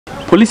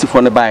police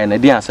for the buy and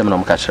the answer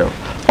no catcher.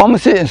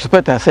 Almost say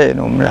inspector say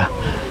no mra.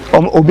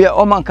 Obi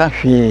o man ka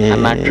hwe.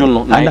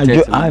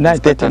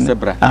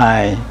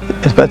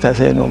 Inspector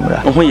say no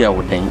mra. Who ya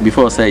would then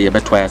before say you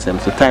better asem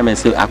so time and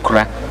say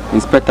Accra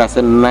inspector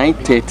say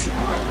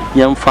 9:30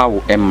 yam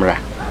foul emra.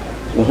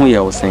 Who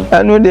ya was saying?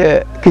 I know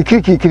the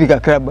kiki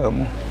kakra ba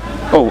mu.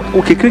 Oh,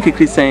 okay,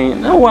 kiki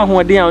saying na wa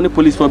ho dey on the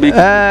police for be.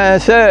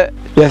 Say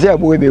yes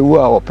aboy be wu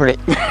a opre.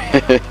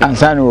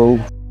 Ansa no wo.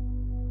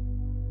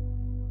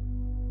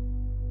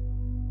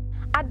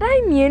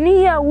 Adai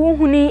mienu ya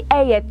wohuni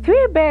eye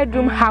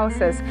 3-bedroom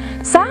houses.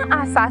 Sa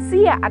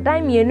asasi ya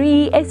adai mienu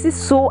yi esi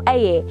so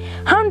eye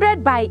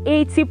 100 by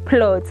 80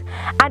 plots.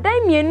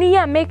 Adai mienu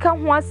ya meka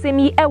ho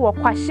asemi ewo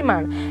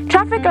Kwashiman.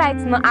 Traffic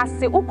lights no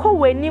ase uko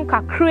wenim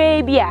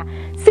kakra bia.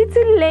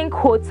 City Link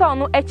Hotel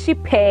no echi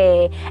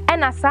pe.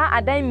 Ena sa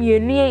adai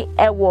mienu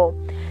ewo.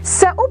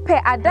 Se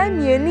upe adai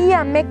mienu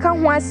ya meka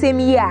ho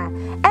asemi ya.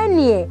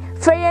 Enie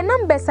freye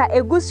numbers a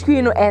egu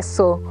screen no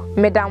eso.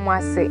 Medam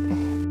wase.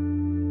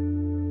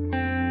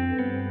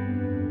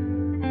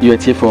 You are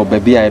here for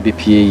baby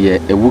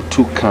IBPA a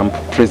Wutu camp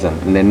prison.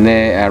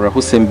 Nene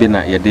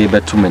Arahusembina ya de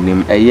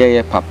betumenim a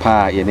year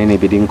papa ya nene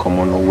bedin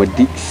komono with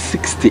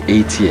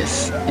 68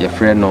 years. Your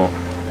friend no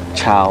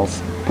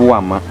Charles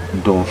Buama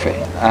Donfe.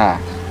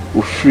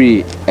 U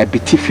free a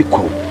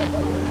bitifico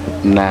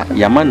na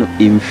yamano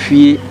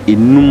imfie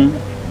enum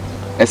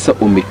esa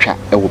omeka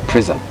e wo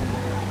prison.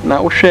 Na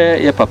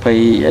wohwe ye papa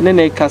yi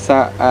nene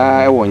kasa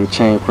e won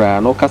chen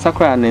kra no kasa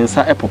kra ne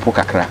nsa e popo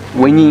kakra.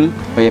 Wanyi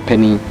oye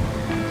pani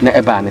na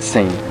eba ne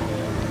sen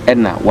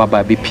ena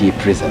waba BP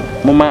prison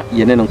mama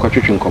yene no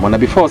kwatwetwe nkomo na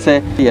before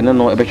say yene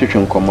no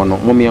ebetwetwe nkomo no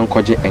mama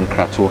yenkoje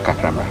enkrato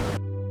kakrama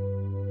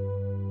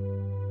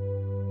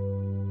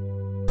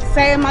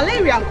say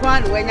malaria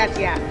nkwan wenya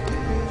dia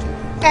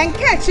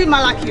enkechi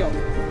malakio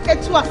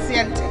etu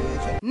asiente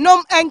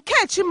nom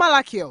enkechi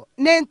malakio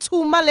ne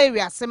ntu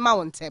malaria se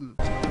mountain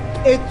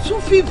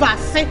etu fever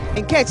se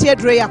enkechi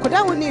edre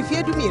yakoda woni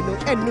ifie dumienu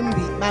enum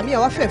bi mami a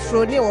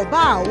wafefro ne oba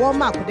a wo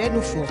ma akoda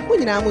nufo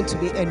kunyina muntu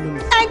bi enum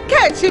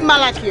enkechi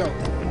malakio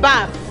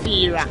ba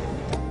fira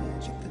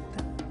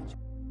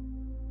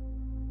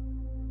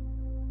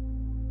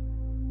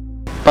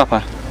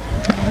papa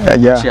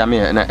yeah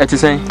chiame na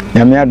etisen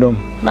nyame adom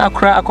na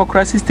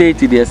akokra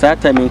 68 dey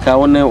that time nka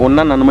wona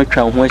onana no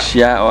matwa ho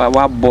ahia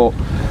wabɔ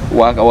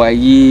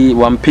wayi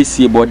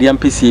wampesi body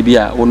ampesi bi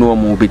a wono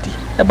mu obedi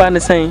eba ne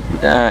sen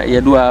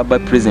yedo aba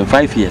prison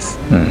 5 years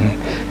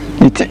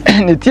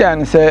niti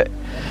an se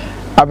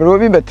abro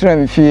bi betra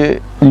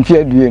mfie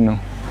adue no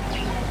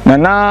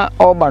na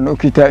oba no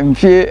kita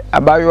mfie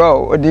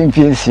abayo odi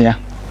mfie sia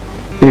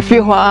efi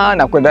ho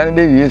na kwada no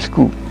be wie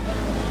school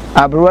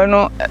abro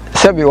no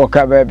sebi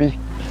okaba bi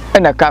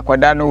ena ka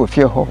kwada no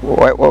ofie ho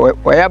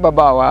ya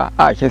babawa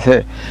a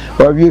chese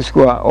wa wie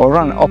school or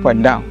run up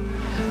and down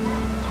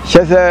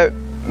chese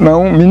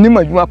minimum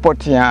adwuma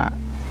potia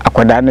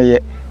akwada no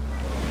ye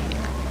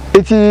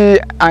iti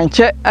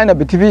anche ana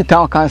bitivi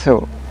town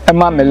council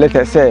ema me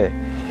letter say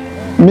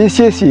me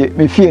siesie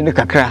me fie no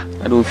kakra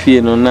ado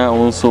fie no na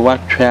onso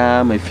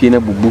watwa me fie na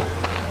bubu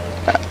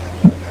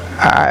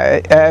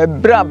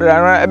bra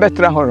no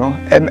ebetra ho no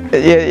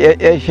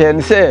ye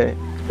hye say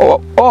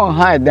on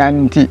high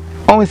dan nti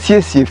on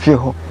siesie fie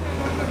ho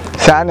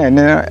sa na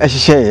ne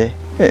ehye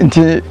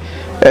nti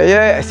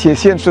ye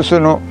siesie nso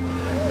no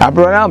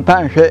abrona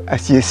mpa hwe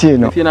asiesie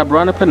no fie na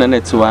abrona pe na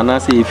neto ana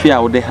say fie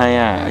a wo de han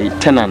a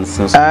tenants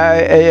nso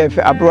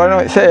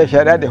abrona say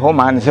hwe de ho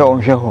man say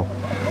on hwe ho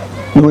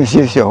no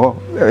siesie ho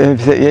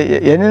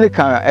ye ne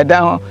ka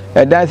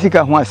eda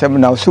sika ho asem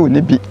na so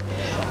ni bi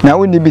na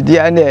wo ni bi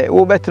dia na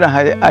wo betra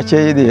ha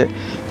ache de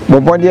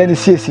bobode ne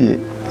siesie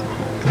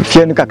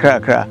fie no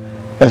kakra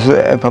eso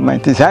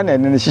permanent sa na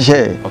ne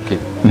hye okay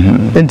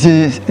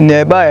nti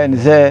ne ba ya ne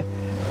say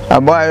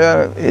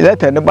aboy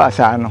letter ne ba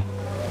sa no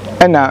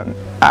ena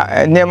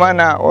nema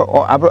na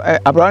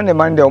abrona ne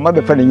man de o ma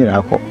be fa ne nyina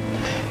akọ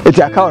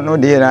eti aka no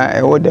de na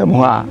e wo dem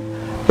ho a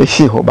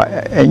esi ho ba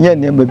enye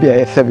ne ma bi a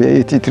yesebe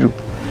etitru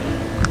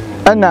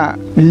ana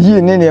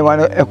yi ne ne ma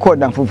no e ko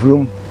dan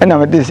fofurum ana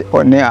me de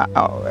one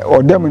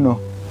odem no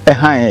e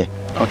han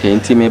okay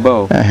nti me ba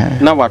o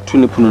na watu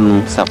ne punu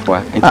no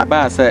sapoa nti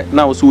ba se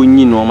na wo so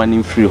onyi no ma ne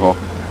mfiri ho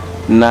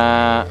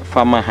na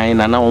fama han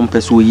na wo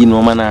mpese oyi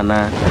no ma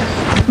na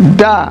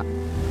da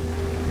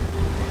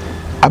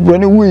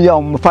abroni wu ya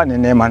o fa ne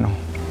nema no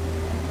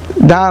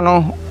da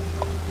no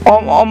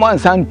o man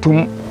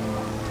santum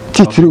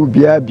titru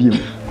bia biem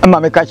ama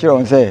me ka kire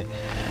on say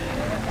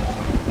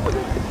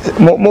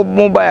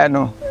mo ba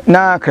no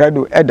na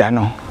krado eda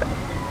no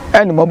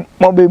ene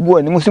mo bebu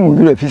ani musu mu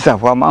wira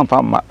fisafo ama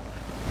amfa ma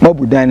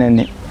mabudan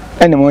ne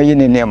ene mo yi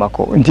ne nema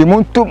ko nti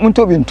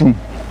munto bintum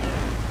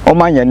o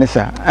manya ne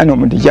sa ene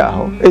mo dija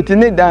ho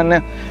etini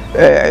dan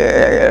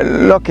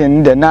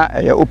locking the na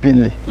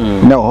openly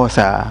na ho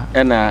sa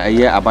ena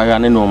ye abaga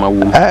ne no ma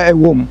wom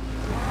wom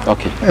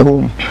okay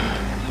wom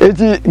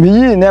eti mi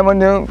yi ne mo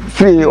ne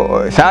free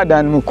sa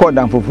dan mu ko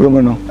dan foforo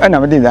mo no ena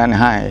me de dan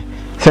ha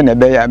se ne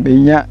be ya be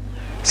nya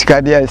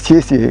Scadia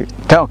CC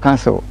Town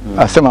Council.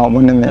 Some of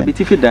them.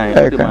 If you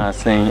die,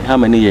 saying how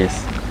many years?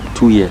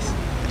 2 years.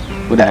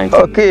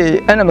 Okay,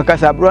 and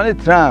because I brought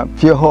it around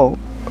few hole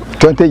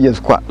 20 years.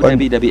 Quite.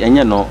 Be and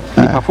you know,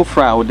 if I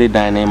for they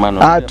die name man.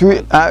 A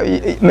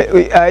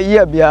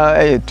year be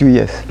 2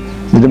 years.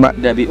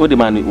 There be old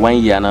man 1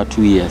 year now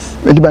 2 years.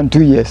 It's been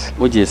 2 years.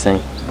 What you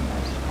saying?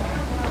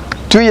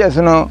 2 years,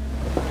 no.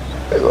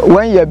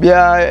 1 year be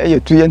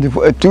 2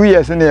 years. 2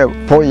 years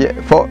and 4 years.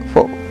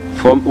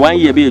 For 1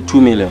 year be 2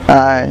 million.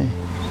 Aye.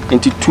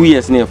 Into 2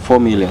 years near 4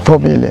 million. 4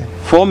 million.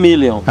 4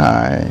 million.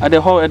 Aye. At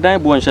the whole a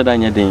dime one shot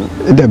on your ding.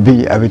 The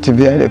be I will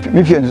be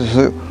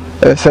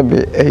a sabi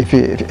a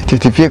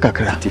Tifika.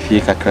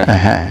 Tifika,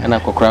 and I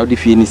could crowd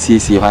if you need to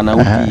see Hannah.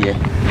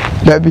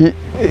 That be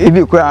if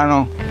you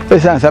crown,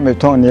 it's an some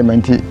tone name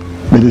and tea.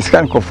 But this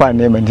can't confine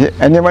name and tea.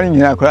 And the money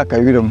in a crack, I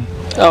read them.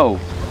 Oh,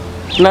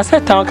 and I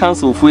said town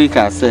council for week,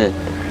 I said,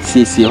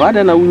 see, why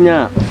don't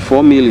I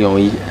 4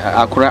 million?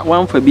 I crack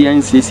one for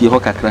being CC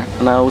Hokakra,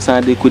 and I was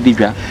they could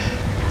divya.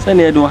 Send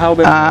you do how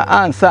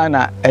Aunt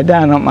Sana, a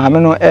dano,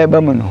 Mamano,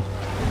 Ebamano.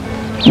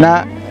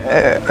 Now,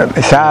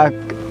 Sack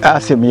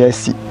asked me,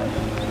 yes,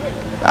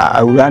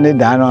 I ran it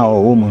down our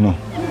woman.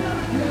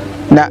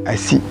 Now I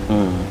see,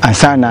 and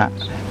Sana,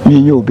 me,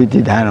 you be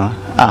the dano,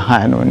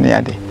 aha, no,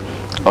 near day.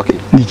 Okay,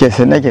 because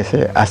a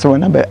negative, I saw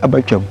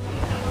about you.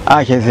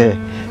 I can say,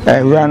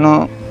 I ran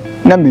on,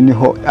 Namini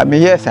ho, I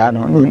mean, yes, I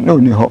don't know,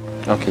 no, ho.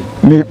 Okay,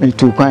 me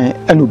too quiet,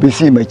 and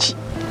obey much.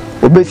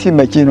 Obey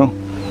machino.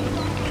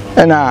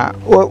 And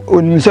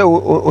when you say,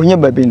 on your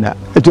babina,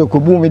 it will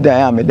boom with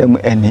them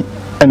any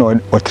and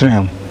or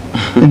tram.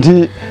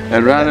 Indeed, I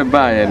rather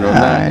buy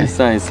and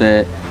sign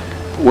say,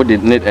 what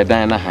did net a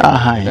diner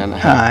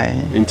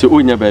into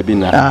Unya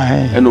babina,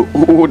 and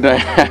who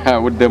die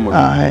with them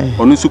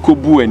on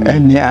Sukubu and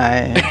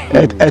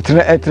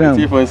at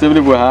tram. For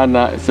 70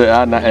 Hana, say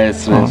Anna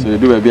S. So you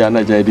do a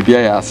Biana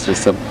Jabia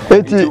system.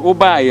 Oh,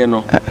 buy, you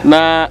know,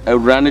 now I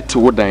ran it to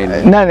what dine.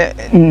 Nana,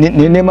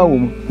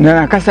 Nema,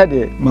 Nana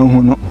Casade,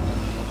 Mahuno.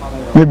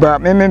 Me ba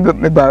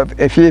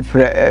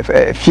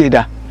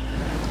feeder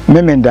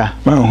memenda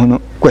mahunu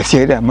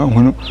kwasieda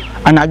mahunu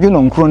anadwo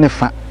no nkro ne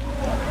fa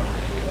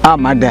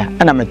amada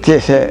ana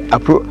mete se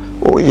apro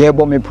ye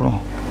bo me pro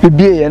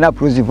bibie ye na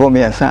prosi for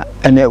me asa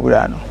na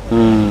ewura no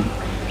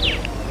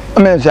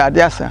me se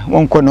adiasa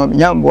wonko no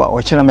nyambo a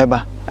o kire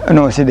meba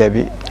na o se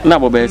dabi na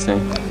bo be sen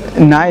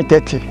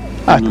 9:30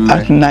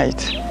 at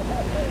night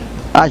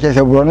a che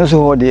se bro no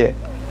so ho de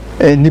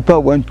nipa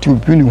 1 2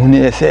 bi ne hunu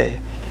ye se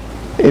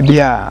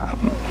ebia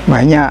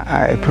manya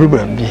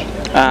problem bi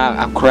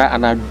akura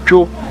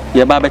anadwo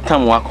ye ba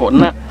betam wako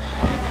na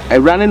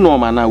ewrane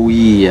normal na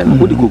wuyi ye no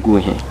wodi gogo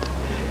he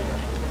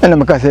ena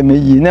maka se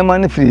meyi na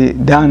man free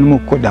dan mu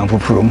ko dan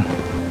fofurum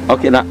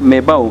okay na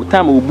me ba o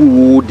time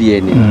obu wo de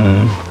ani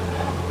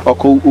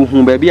oko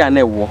uhun ba bia na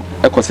ewo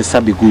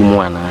ekosesa begu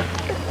mu ana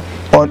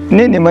o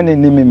ne ne man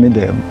ne me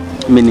dem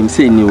menim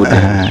se ni o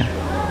de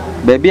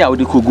ba bia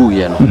wodi kogu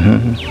ye no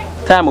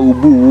time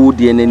obu wo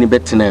de ani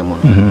betena mu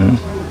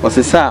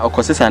osesa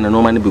okosesa na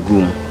normal ne begu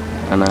mu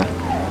ana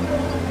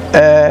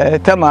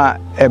tama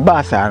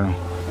basa no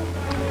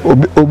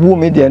obu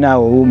me de na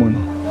wo mu no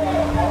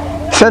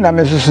se na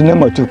me susu ne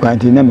motu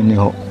kwanti na me ni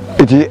ho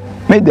eti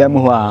me dem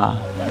ho a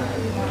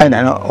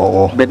ana no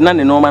o bet na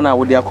ne normal na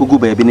wo de akogu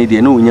ba bi ne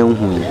de na onya hu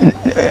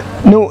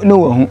no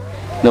wo hu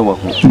no wo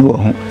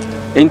hu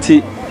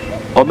enti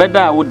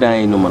obeda wo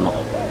dan no mo no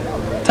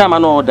tama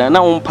no oda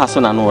na wo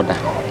mpaso na no oda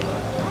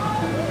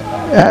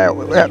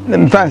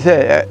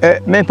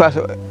me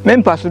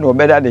paso no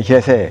obeda de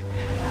kese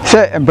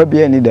se empa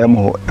bia ni dem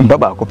ho empa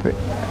ba kope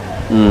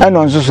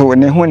ano nso so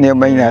ne hu ne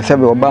ma nyina se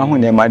be oba hu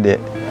ne ma de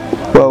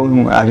wa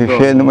hu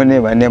afehwe no ne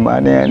ma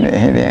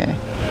ne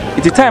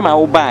iti time a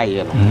wo ba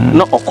ye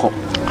no okọ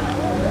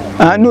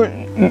no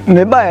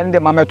me ba ye ne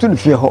ma metu ne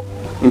fie ho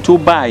ntu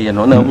ba ye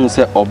no na hu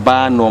se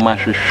oba no ma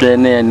hwehwe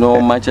ne no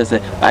ma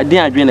chese ade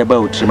adwe ne ba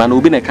otrima na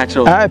obi ne ka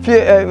kire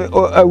fie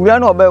awura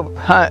no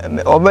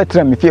oba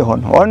tra me fie ho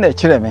no on na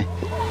kire me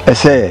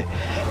se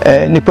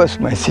nipa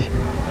sumasi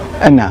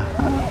ana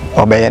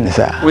obeye ne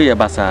sa we ye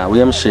basa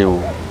we am she o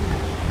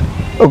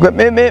okay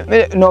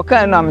me no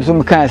kan na me so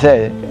me kan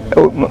say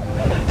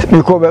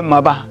me ko be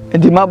maba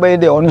ndi maba ye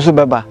de onu so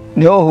beba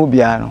ne o hu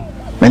bia no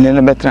me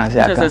ne be trans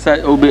aka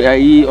say obi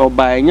ayi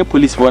oba enye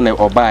police for na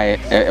oba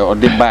o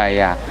de ba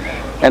ya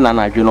e na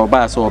na dwe no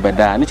oba so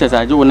obeda ni chese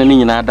age wona ni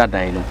nyina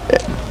dadan no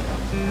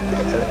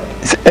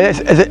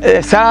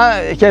sa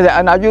chese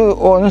anaju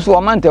onu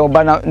so mante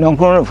oba na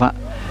nkron fa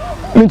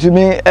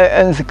mitumi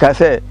ensika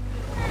say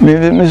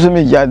me so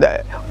me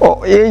jada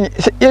o ye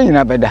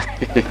nyina beda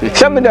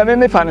some da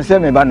me fa no say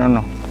me ba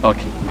no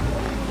okay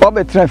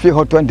obe traffic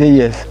for 20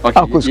 years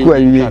akọ school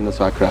awie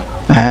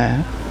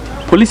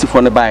police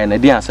for no buy na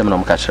dey asem no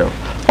mka kire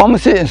o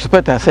say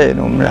inspector say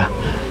no mra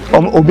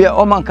obi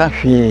o man ka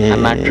hwe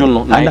anadwo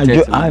no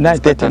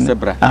 9:30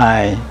 sebra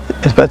ai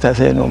inspector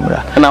say no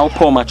mra na o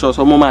Paul macho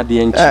so mo ma de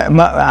enchi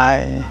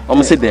ai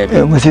o say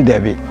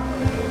David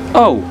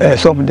oh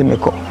some de me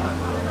ko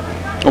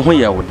who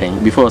you would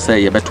then before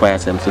say you better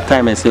so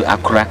time I say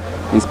Accra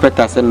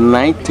inspector said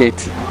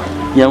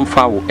 9:30 young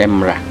foul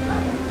emra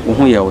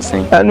who you was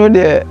saying I know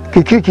the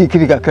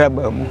kiki kakra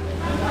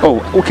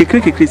oh okay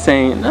kiki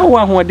saying no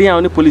one they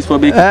on the police for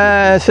big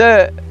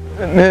sir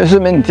me so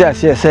many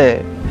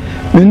say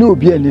me no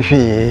be any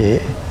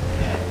hwe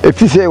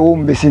if you say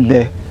won be sin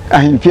there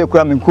ahemfie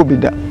kura me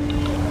nkobida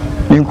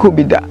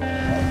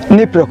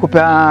ni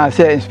preocupa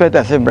say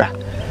inspector sebra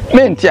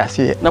me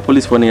ntiase na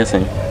police for near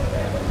saying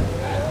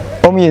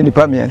omi ni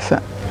pa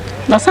miensa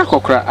na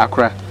sakokra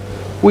akra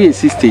we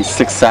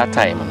 66 that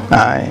time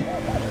ai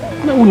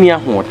na uni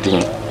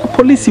ahoden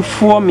police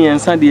for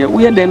miensa de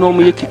we dey no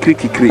mo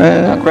kikiri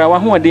akra wa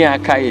hoden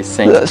aka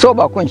yesen so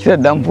ba ko nchire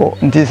damfo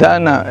nti sa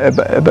na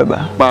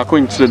beba ba ko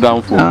nchire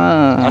damfo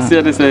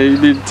ase de say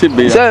de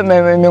tibe say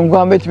me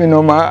ngwa betimi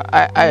no ma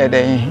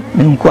ayeden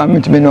me ngwa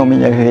betimi no me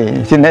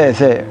nyawe ti na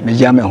say me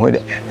jame ho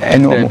de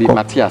eno mo ko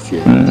matias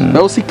ye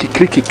na o si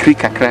kikiri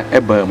kakra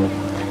eba mu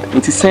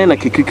nti sen na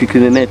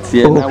kikiri net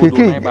ye na wo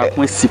do ba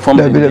ko si form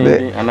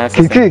de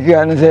anasa kikiri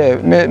an say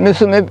me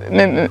so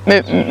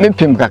me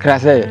pim kakra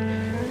say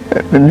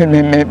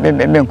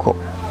me ko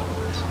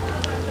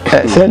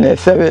say na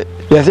say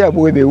yes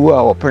abo be wu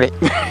a opre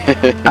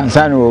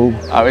ansan wo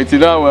aweti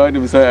na wa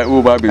ni say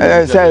wo ba be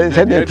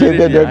say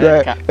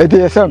de it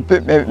is some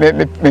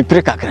me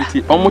pre kakra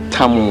ti omo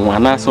tam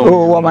anasa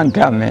o wo man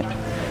tam me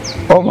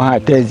o ma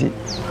tezi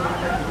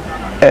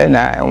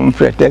na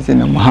pre tezi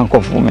na mo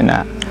hankofu me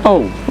na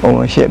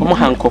oh she mo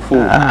hankofu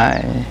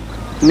ai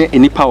ne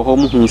enipa wo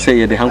mo hu say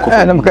ye de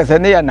hankofu na mo kasa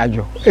ne ya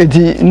najo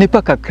edi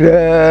nipa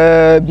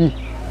kakra bi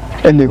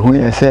ene hu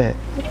ye say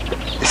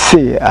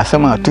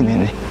asama atumi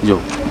ne yo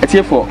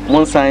etiefo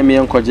mon san me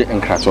enkoje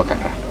enkrato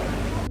kakra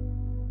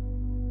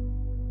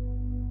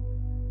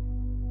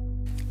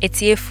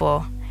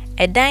etiefo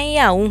edan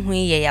ya wo hu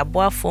ye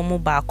yaboafo mu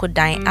ba ko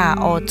dan a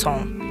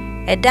auton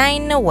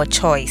edan ne wo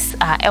choice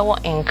a ewo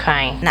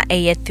enkran na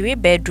eye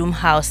 3-bedroom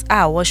house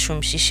a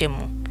washroom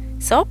hihemu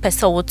so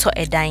pese wo to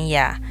edan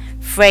ya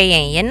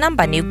freyen ye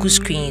number na egu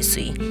screen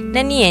so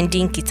na ne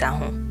ending kita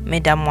ho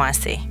medam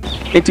ase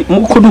eti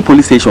mu kodu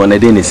police station na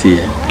dey ne see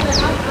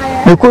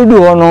me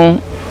kodu hono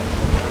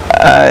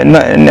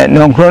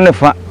na nkro ne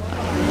fa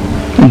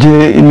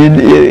de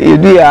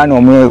edu ya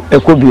na mo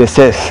ekobi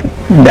SS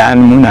dan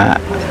mu na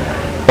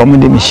omo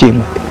de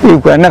mishim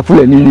ikwa na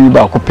fulani ni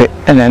ba ko pe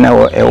na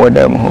wo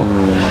da mo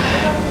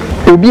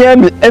obi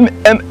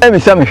em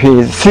sam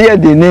hwe se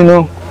de ni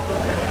no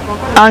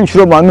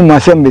anchro ma no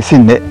masem be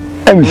sin de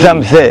em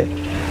sam se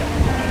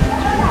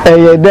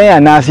den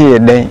anase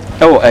den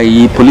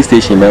ayi police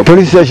station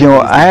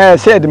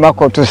said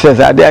makoto says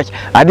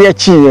ade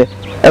chi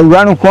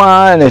ewura no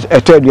kwa na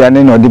eto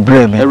aduane na ode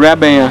brem ewura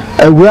ben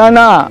ewura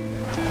na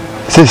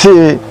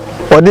sese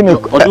ode me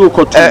ode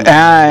ukoto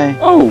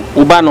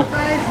uba no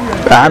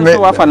ame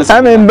ba fa ne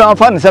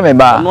se me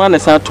ba no na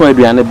sa to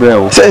aduane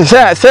brem se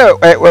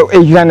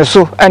ejuane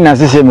so na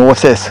sese me wo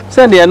ses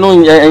se de no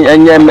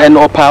en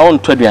opa on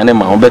to aduane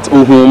ma but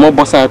ohun mo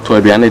bosa to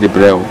aduane de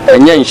brem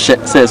enye nhye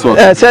se so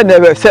se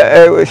de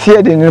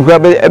se de ni kwa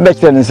be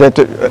kire ne se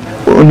to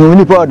no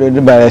ni pa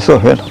de ba so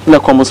fe na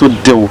komo so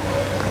dewo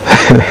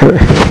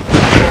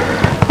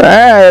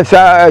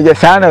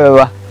sa na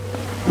beba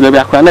le bi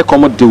akwa na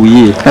komo dewo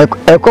ye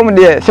komo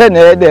de se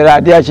na de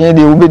rade a chen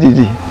de wo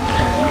bedidi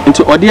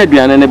nti odi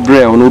aduane ne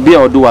brel no obi a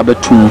odo wa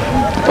betum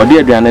odi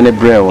aduane ne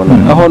brel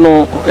no eho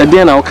no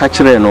ede na wo ka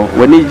kire no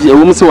woni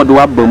wo se wodo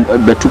wa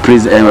betu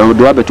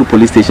wodo wa betu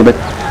police station but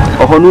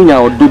eho no nya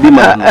odo bi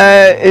ma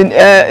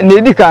ne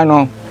edika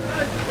no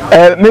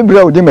me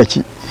brel de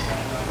machi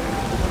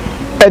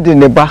edi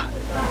ne ba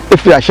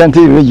efi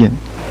Ashanti region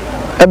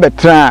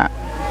ebetra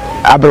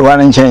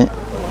abrewan nchen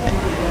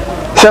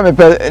se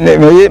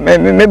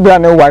me bra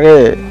ne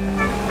ware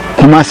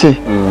kumase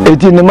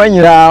eti ne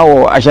manyira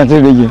wo Ashanti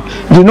region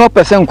di no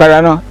person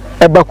kwara no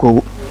eba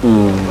ko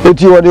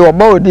eti wo de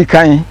oba odi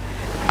kan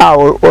a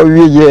o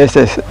wie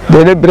JSS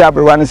de ne bra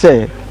abrewan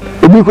se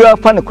obi kura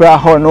fa ne kura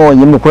ho no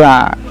yim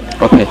kura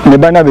okay ne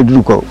bana be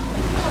duru ko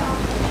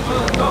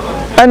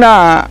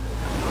ana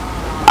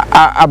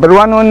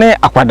abrewan ne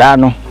akwada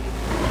no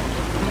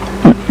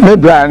me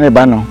bra ne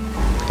ba no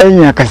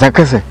enya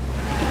kasakase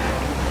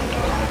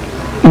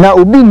na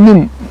obi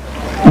nim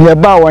ne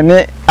ba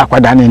wone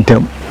akwada ne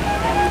ntam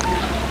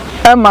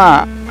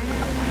ema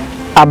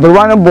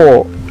abrewan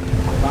bo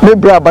me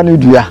bra ba no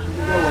dua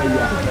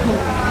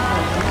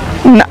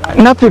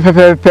na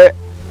pepepepe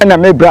na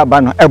me bra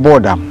ba no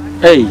ebodam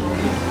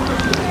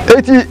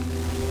eti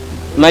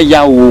na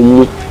yawo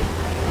mu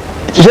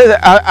je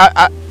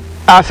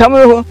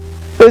asamu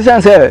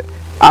esan se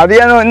ade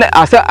no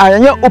asa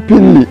anya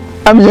openly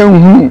am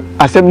hu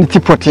asem ni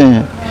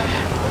tipotin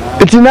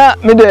etina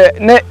me de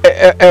ne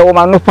wo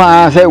manu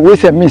pa say we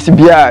say miss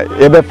bia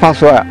e be fa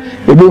so a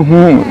e be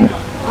hu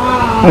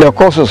the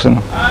courses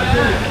no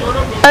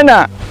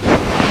ana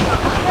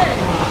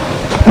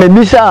me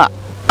bisa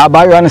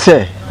abayo an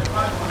say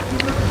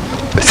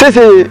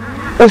sese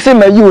o se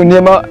mayi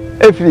oni ma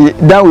efri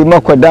dan we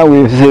makodan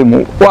we se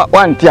mu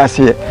wa nti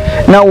ase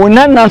na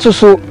wonan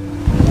so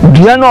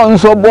dua no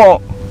nso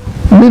bo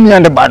mini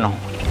and ba no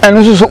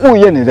eno so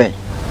uye ne dai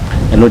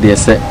eno de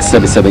se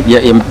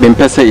ye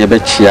bempese ye be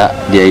chia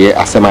de ye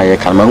asema ye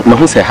kan ma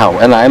hu se how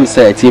and I am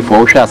say ati for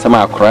wo hwe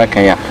asema akora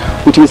kan ya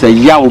utimi se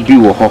yawo bi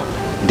wo ho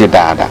de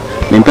daada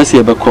bempese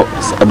ye be ko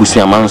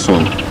abusia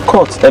manson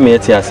court e me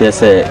ati ase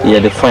se ye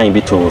de fine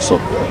bi to so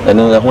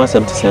eno ho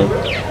asem te sen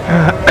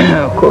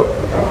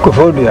ko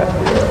fodia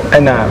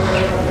ena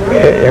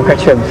ya ka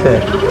chem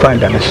se fine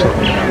na so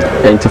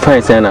and to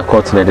find say na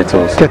court na de to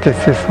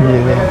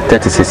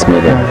 36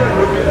 million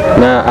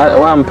na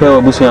wa mpe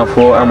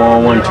obusuafo ama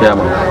won tua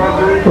ma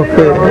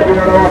okay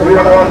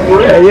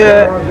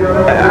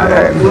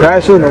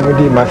gaso no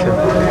mudi mase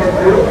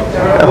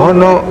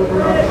hono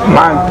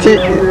manti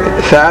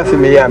saasi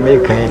me ya me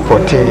kan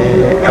pote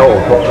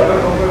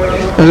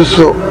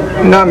so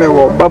na me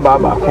wo baba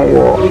ba kon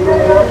wo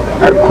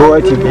ko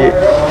ati bi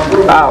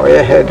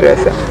we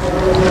hairdresser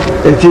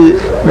enti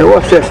me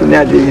wo stress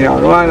na de yin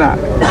no na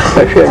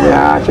ahwe me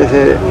a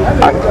chese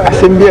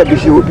asembi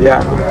abisi obi a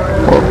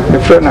me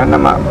friend na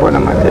ma bona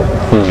mate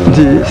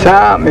di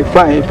sa me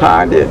fine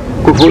pa de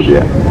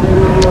kofobia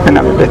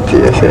na me beti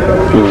ese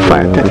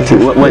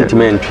fine want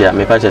men tua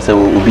me pa chese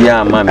obi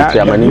a ma me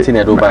tua ma nti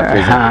na do ba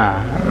prison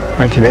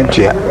want men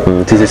tua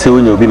ti se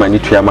wonye obi ma ni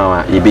tua ma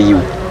wa ye be yi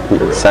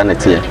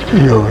sanity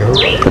yo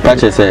me pa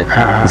chese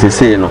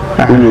se no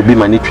wonye obi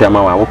ma ni tua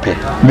ma wa wo pe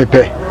me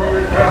pe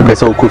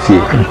pesa okofie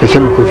pesa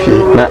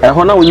okofie na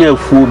eho na wonya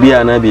afu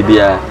bia na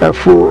bibia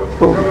afu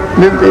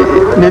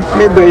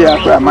me be ya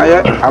kwa ma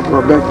ya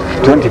abrobe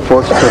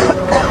 24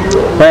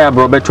 square ya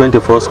abrobe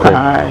 24 square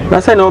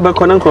na say na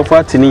obekọ na nkrofo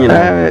atini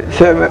nyina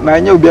se ma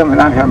nya obi am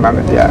na hwa ma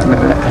me dia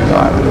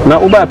na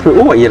oba pre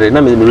o yere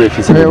na me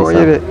refi se me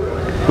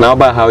na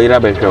oba ha yere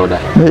abehwe oda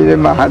me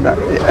ma hada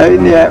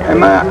ni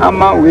ma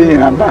ama we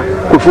na ba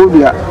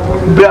kofobia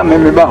bra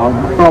me ba ho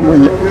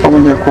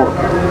omunye ko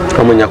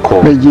omunya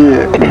ko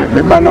meje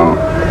me ba no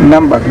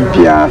number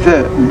bibia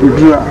se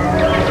budura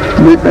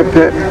me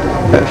pepe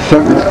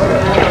 7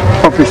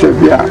 officer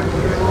bia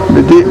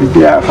me de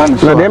bibia fan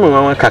so na dem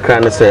mama kakra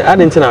ne se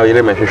adenti na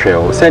oyere mehwehwe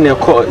o se ne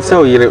ko se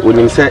oyere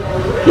onim se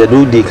ye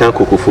do di kan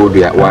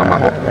kokofobia wa ma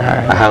ho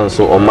aha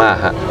nso o ma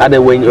ha ade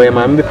wen o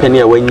ma mbe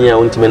pani a wanyi a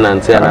ontime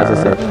nante ana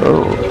se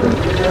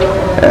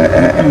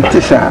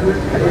entisa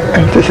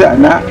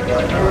na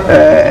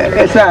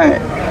esa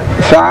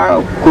sa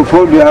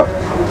kofobia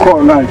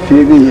ko na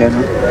firi ye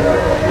no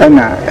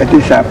ana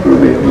etisa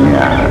problem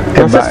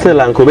ya esa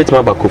sela nko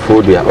betima ba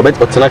kofobia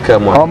obet otena ka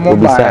mo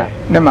obisa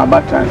ne ma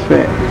ba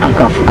transfer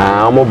ankafo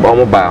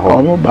omo ba ho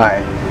omo ba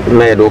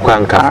na ye do kwa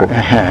ankafo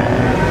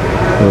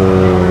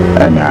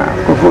ana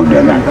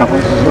kofobia na ankafo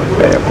so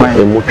kwan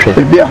emutwe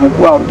bia ho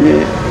bua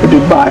de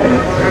ba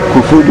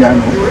kofobia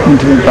no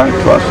ntimi ba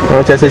to aso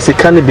o chese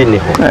sika ne bi ne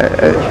ho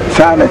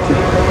sanity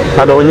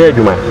ada onye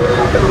adwuma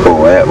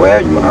we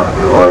adwuma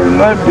o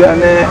no bia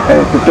ne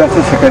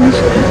to secondary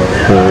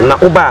school na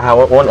uba ha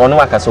on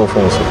waka so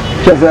phone so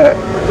chese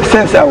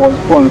since I was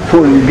born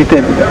phone get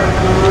bida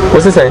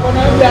what's it say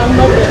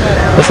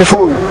what's it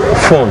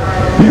phone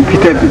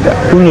get bida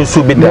unu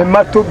su bida me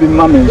mato bi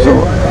mama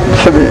so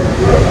sebe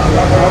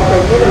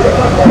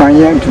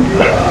manyantu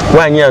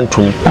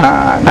wanyantu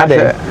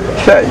ade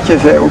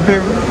chese obi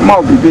ma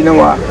obi bi ne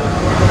wa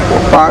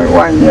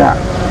wanya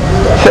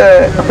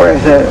se ko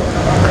se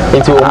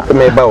into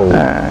me ba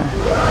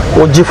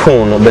o ji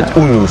phone no but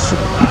unu su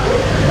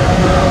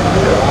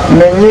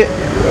menye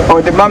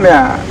o de mama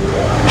a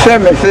se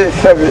me se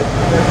sebe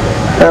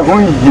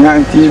hun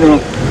hinanti no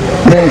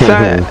mensa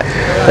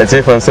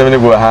ati from 70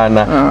 go ha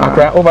na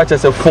akra over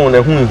chese phone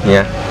hun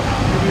hia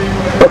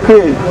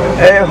okay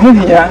hun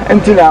hia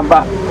enti na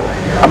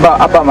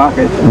aba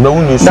market na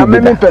unu su na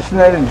me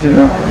personality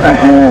no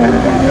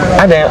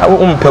adan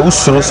umpa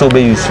usuru so be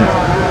yusu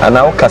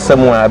ana o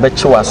kasemu a be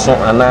chiwaso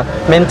ana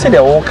mente de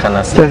wo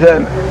kana se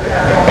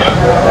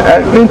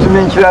mintu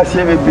min kira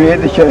se be be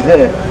de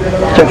chese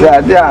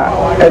ade a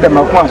ede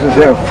makwa so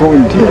se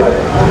phone die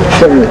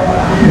se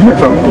me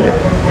family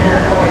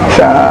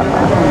sa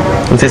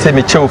ntse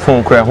me chew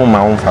phone kura ho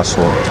ma wo mfa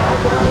so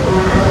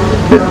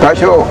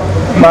pasho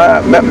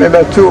me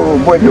betu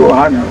bodi o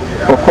hanu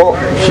oko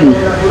shi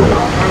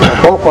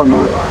oko no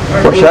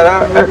o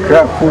shara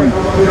ekra phone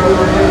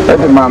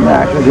ede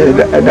mama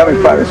ede me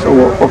pare so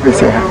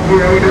office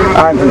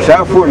ha anti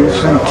sa phone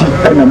sunti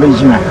na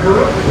mejina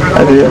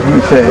ede ya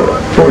se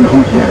phone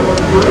ho here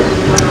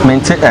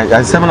mente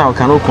asem na o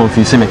kan o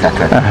confuse me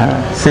kakra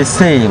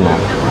say no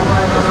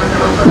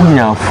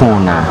unya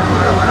phone na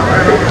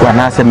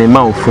wana se me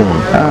ma o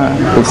phone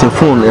it's a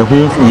phone e hu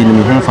yini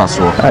me hu fa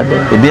so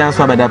e bia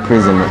nso abeda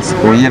prisoners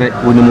o yire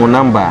oni mo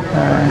number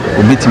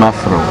o bitima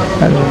fro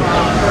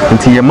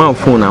nti ye ma o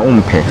phone na o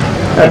mpe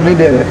every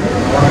day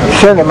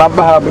se ne ma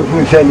ba ha be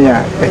hu se ne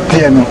a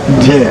etie no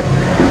die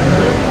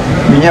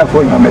minya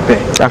phone na mepe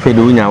afi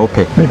do nya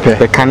ope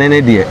be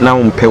kanene de na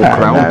wo mpe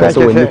okra wo mpe so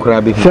wani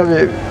kura be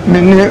sabe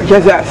me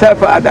kesa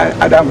safa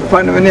adam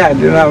fa no ne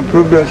ade na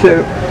problem se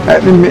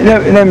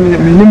na me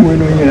mu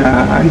no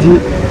nyina anti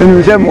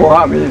me se mo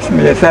ha me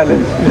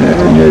silence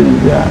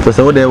so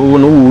so de wo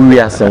no wo wi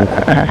asem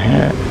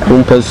wo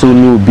mpe so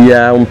no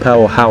bia wo mpe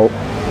o how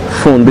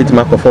phone bit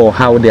ma for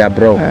how they are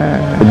bro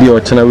obi o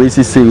chena we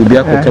si say obi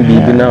akoka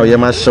bibi na o ye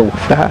ma show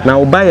na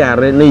o ba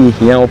yare na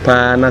yehia o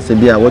pa na se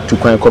bia watu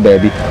kwan ko ba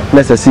bi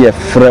na se se ye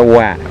frɛ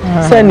wa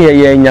se ne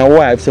ye nya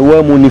wa se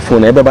wa mu ni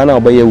phone e be ba na o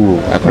ba ye wo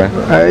akra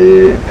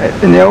ai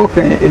ne o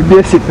kan e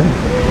bi sipe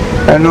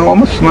no o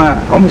musuma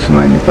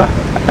ni pa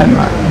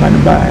ana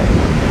man ba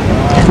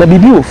na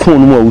bibi o phone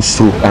mu a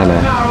usuru ana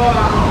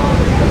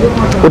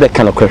o de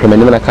kana kwehwe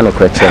me na kana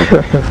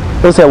kwehwe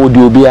o se wo di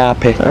obi a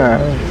pe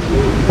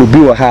obi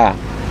wa ha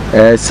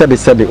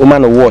sebe o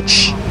man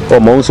watch o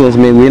mo nso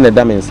me we na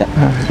da me nsa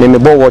me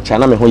bo watch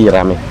ana me ho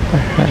yira me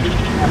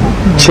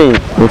chain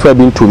me fa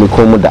bi ntu me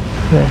komu da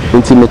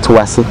nti me to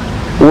ase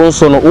wo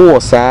nso no wo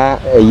saa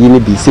yi ne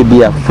bi se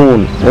bi a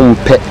phone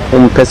o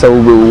mpe sa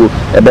wo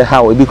ebe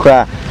ha o bi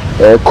kra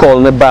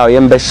call ne ba o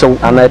yembe show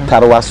ana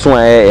tarwa so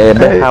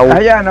ebe ha o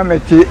aya na me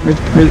ti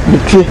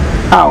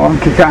a on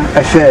kika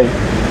ese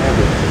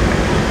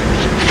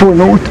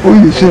phone o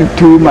use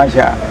too much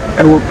a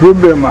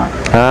problem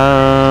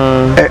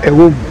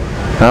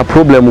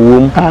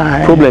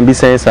problem bi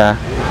sense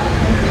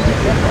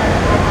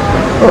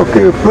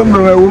okay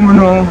problem a woman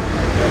no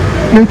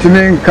need to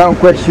make can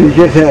question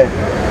just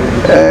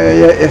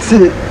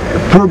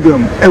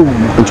problem e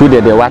woman ntu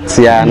de what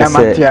ya na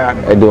say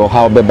de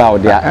how be ba o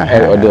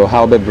de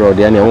how be bro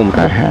de na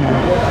woman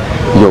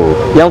yo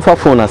yam fa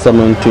phone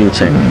asem ntu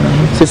nchen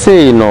se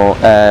say no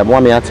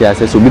mo me atia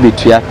se so bi de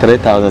tua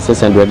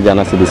 3600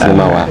 Ghana cedis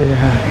ma wa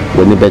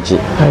woni beji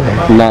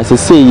na se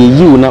say ye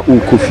yiu na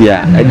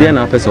ukofia e de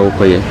na pesa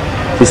ukoye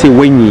se say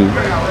wanyi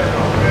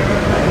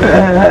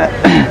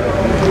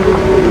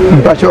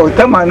mpacho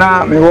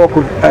tamana me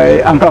woku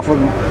ankafo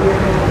no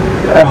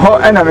ho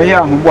ena me ya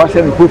ho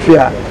se me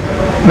kofia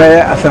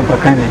me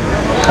asempakani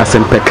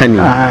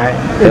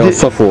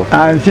sofo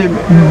anti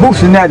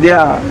books na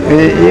dia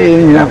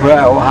na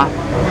kwa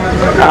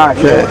ha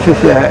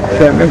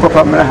se me ko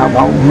famra ha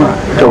ma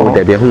to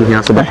de be hu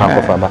hia so ba pa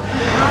ko fa ba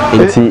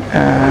enti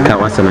ka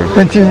waseme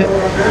enti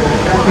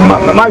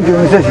ma ju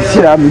se si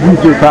a me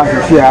du pa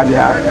si a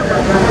dia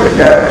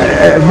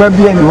ba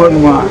bien ho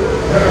no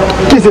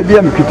kise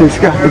bia me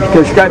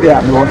kiteska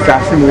dia me won sa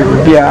se me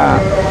bia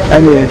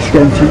ane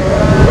skanti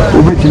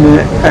ubetime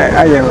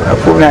aye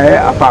phone aye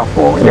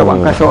apafo ya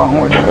wankasa wa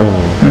ho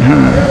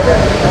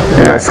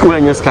school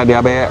anya study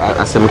abe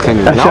asem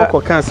kani na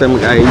ko kan asem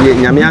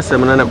nyame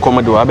asem na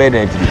komodo abe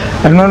da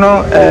di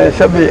no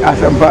sabi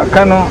asem ba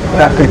kano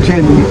da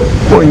katini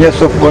onye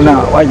sofo na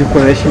waje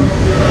correction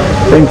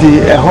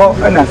enti ho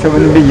na asem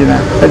no bi gina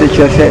e de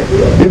chese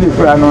bibi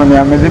kura no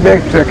na me de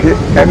be track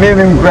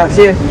me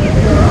nkurase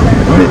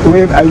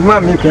we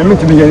alma me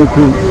permit me gani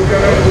ku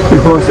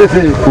because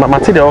if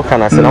mate de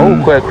okana se na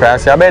wo ko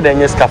ekrase abe da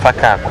nye skafa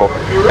ka akọ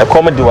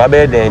comedy wa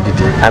abe da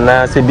didi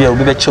ana se bia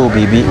obi be che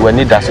obibi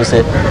wani da so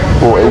se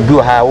obi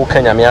ha wo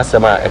kan nyame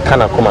asem a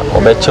kana koma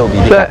obe che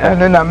obibi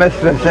no na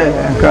mestre se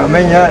ka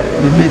menya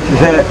bibi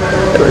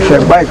se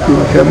bike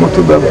se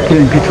moto ba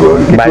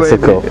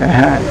bicycle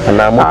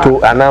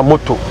ana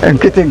moto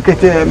nkete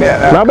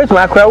na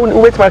betima akra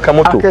wo betima ka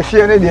moto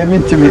akese ne de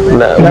mintimi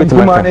na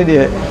kuma ne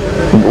de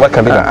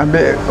waka be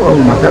abe o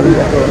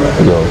makabila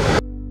yo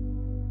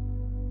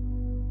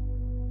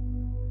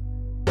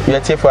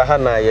yetifa ha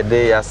na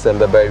yede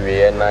yasembe ba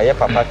wie na ye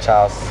papa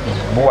Charles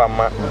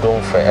buama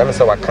donfe em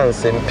se wakan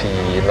sempi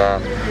na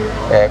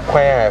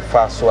kwan a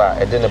fa so a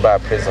ede ne ba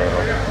prison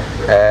no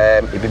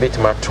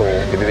ibibetima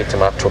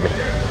to me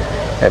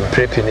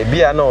prepi ne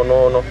bia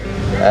no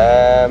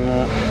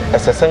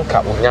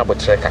esesenka onya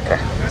botre kakra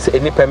se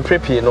eni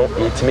prepi no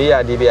etimi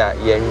ya de bia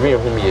ye nwe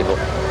humie no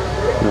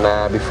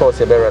na before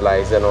se be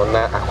realize no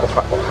na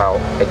akofa how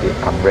ede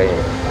abrain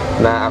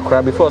na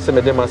akra before se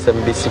me dem asem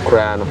besi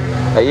kra no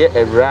eye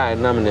ewra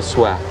na me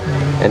so a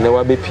ene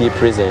wa be pie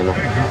prison no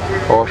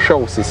o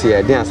hwe sisi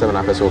e den asem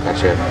na pese o ka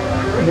che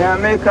na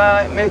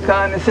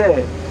meka ne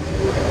se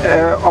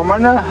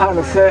omana ha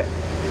ne se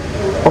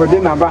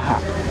ode na baha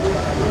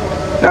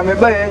na me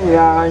ba ye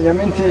nya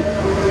nyamenti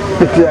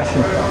etiasi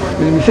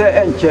me se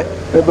enche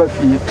e ba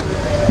fie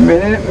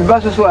me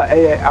ba so a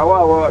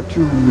awa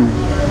tu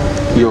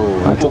yo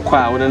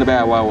akokwa wona ne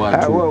ba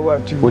awa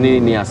tu woni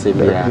ni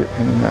asebia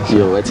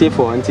yo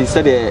etifo nti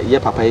se de ye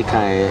papa yi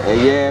kan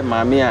ye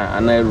maame a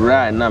ana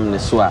ewura nam ne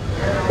so a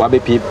wa be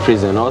pi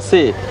prison o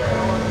say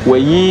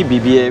wayi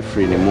bibia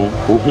free ne mu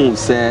ohun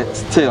se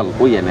still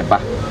wo ye ne ba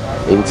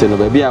nti no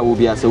ba bia wo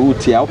bia se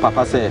wuti a wo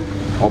papa se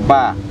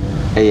oba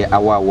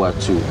awa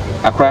tu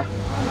akra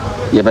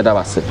ye beda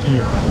wase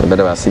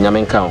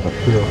nyame nkan ho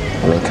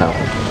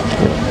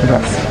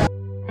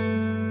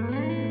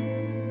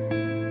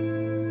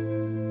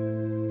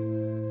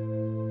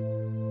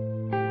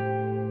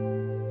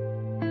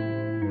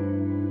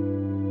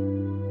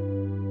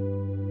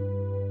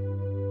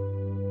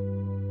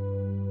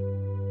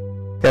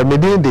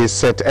Medin they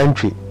set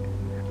entry.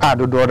 I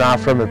do order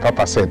from me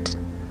papa set.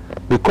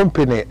 The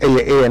company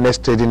ANS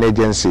Trading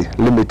Agency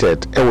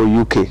Limited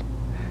UK.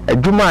 A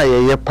Juma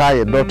ye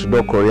pay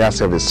door-to-door courier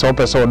service. So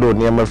person do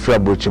near my free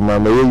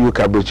Buchima, may you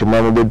can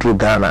Buchima be through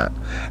Ghana.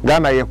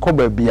 Ghana ye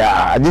kobe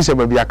bia, this a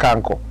baby a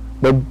canco.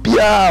 But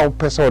bia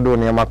person do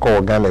near my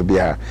call Ghana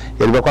bia.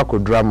 Ye be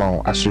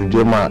drama as you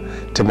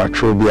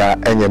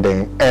tematrobia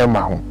anything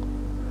air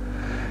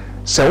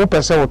so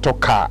person will talk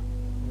car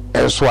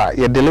elsewhere.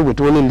 You deal with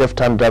only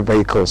left-hand drive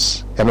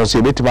vehicles, and also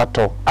you need to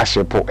talk a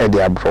ship or Eddie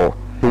Abro.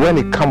 When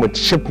it come with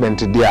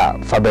shipment, there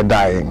for the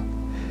dying.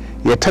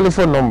 Your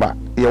telephone number,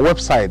 your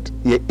website,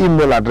 your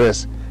email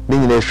address,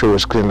 then you show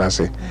screen. I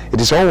say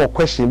it is all a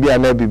question. Be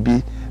an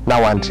ABB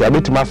now. Auntie, I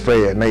bet my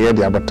friend na ye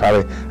the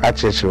abatare at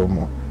church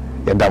room.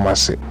 Ye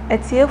damase.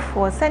 It's here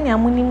for send your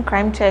money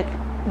crime check.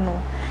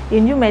 No, you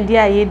new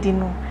media ye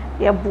dino.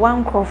 Ye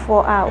buan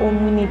crofo a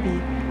omuni bi.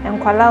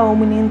 Enkwala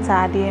omuni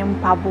ntade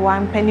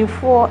mpaboa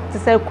mpanifo te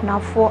se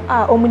kunafo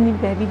a omuni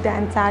baby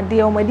da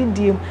ntade omadi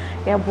dim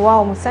ye boa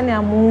om sane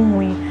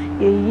amuhui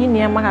ye yi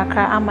ne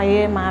makakra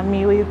amaye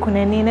maami we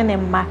kunani ne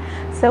mma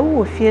se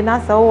wo fie na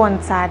se wo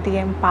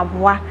ntade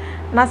mpaboa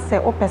na se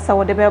opese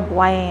wo de be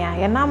boa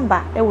ye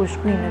number e wo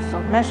screen so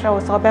me sure wo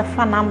so be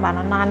fa number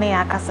no na ne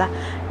akasa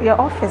ye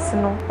office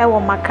no e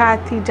wo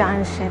Makati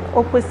Junction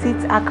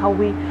opposite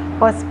Akawe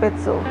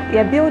Hospital.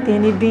 Your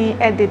building is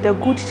the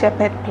Good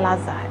Shepherd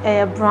Plaza.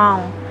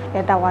 Brown.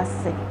 That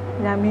was it.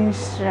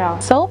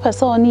 So,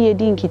 person ni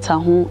edin kita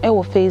ho e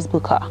wo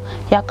Facebook a.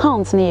 Your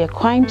account ni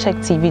Crime Check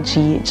TV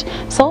GH.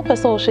 So,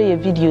 person share your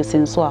videos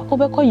in so a.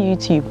 Obeko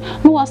YouTube.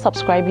 No one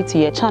subscribe to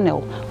your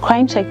channel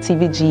Crime Check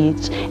TV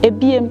GH.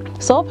 Ebiem.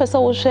 So,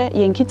 person share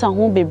your kita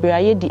ho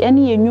bebraye di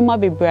any enwuma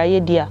bebraye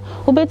di a.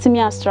 Obetimi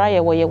astra ye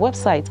wo your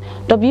website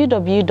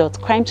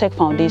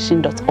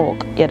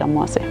www.crimecheckfoundation.org. Yeda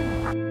mo ase.